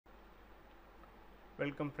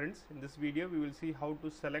Welcome friends, in this video we will see how to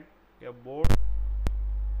select a board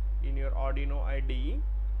in your Arduino IDE.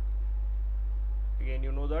 Again,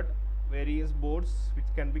 you know that various boards which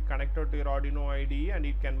can be connected to your Arduino IDE and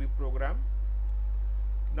it can be programmed.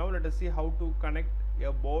 Now let us see how to connect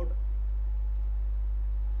a board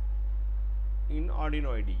in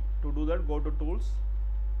Arduino IDE. To do that, go to Tools,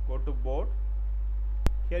 go to Board.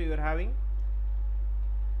 Here you are having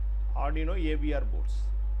Arduino AVR boards.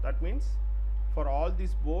 That means for all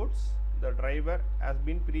these boards the driver has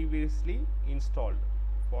been previously installed.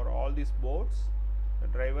 For all these boards the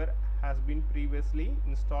driver has been previously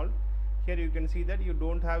installed. Here you can see that you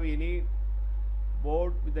don't have any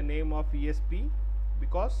board with the name of ESP,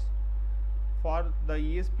 because for the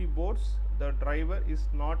ESP boards the driver is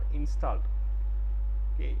not installed.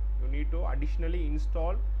 Okay, you need to additionally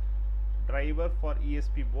install driver for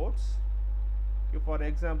ESP boards. Okay, for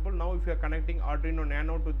example, now if you are connecting Arduino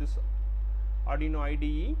Nano to this Arduino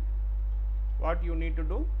IDE, what you need to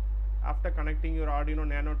do after connecting your Arduino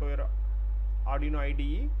Nano to your Arduino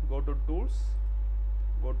IDE, go to Tools,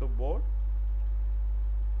 go to Board,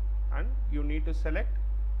 and you need to select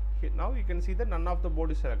here. Now you can see that none of the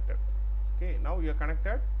board is selected. Okay, now you are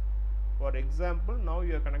connected. For example, now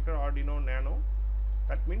you are connected Arduino Nano.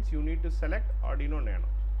 That means you need to select Arduino Nano.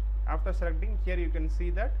 After selecting, here you can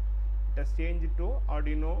see that it has changed to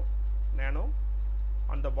Arduino Nano.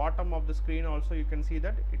 On the bottom of the screen also you can see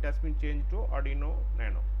that it has been changed to Arduino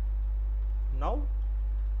Nano. Now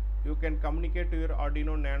you can communicate to your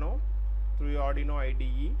Arduino Nano through your Arduino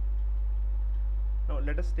IDE. Now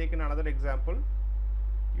let us take another example.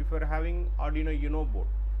 If you are having Arduino Uno board,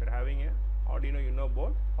 if you are having a Arduino Uno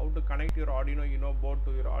board, how to connect your Arduino Uno board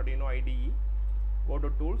to your Arduino IDE? Go to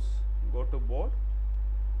Tools, go to Board,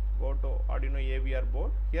 go to Arduino AVR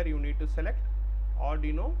board. Here you need to select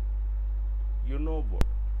Arduino Uno board.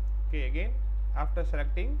 Okay, again after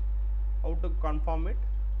selecting, how to confirm it?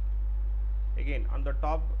 Again on the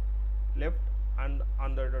top left and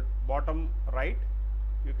on the bottom right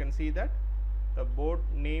you can see that the board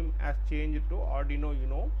name has changed to Arduino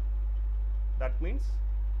Uno. That means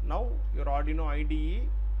now your Arduino IDE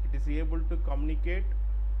it is able to communicate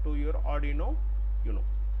to your Arduino Uno.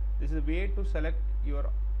 This is a way to select your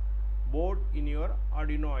board in your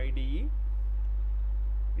Arduino IDE.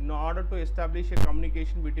 In order to establish a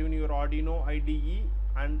communication between your Arduino IDE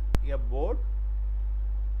and a board,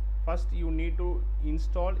 first you need to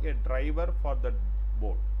install a driver for that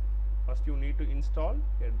board.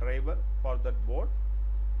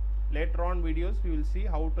 Later on videos we will see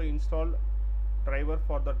how to install driver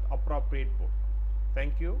for that appropriate board.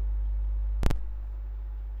 Thank you.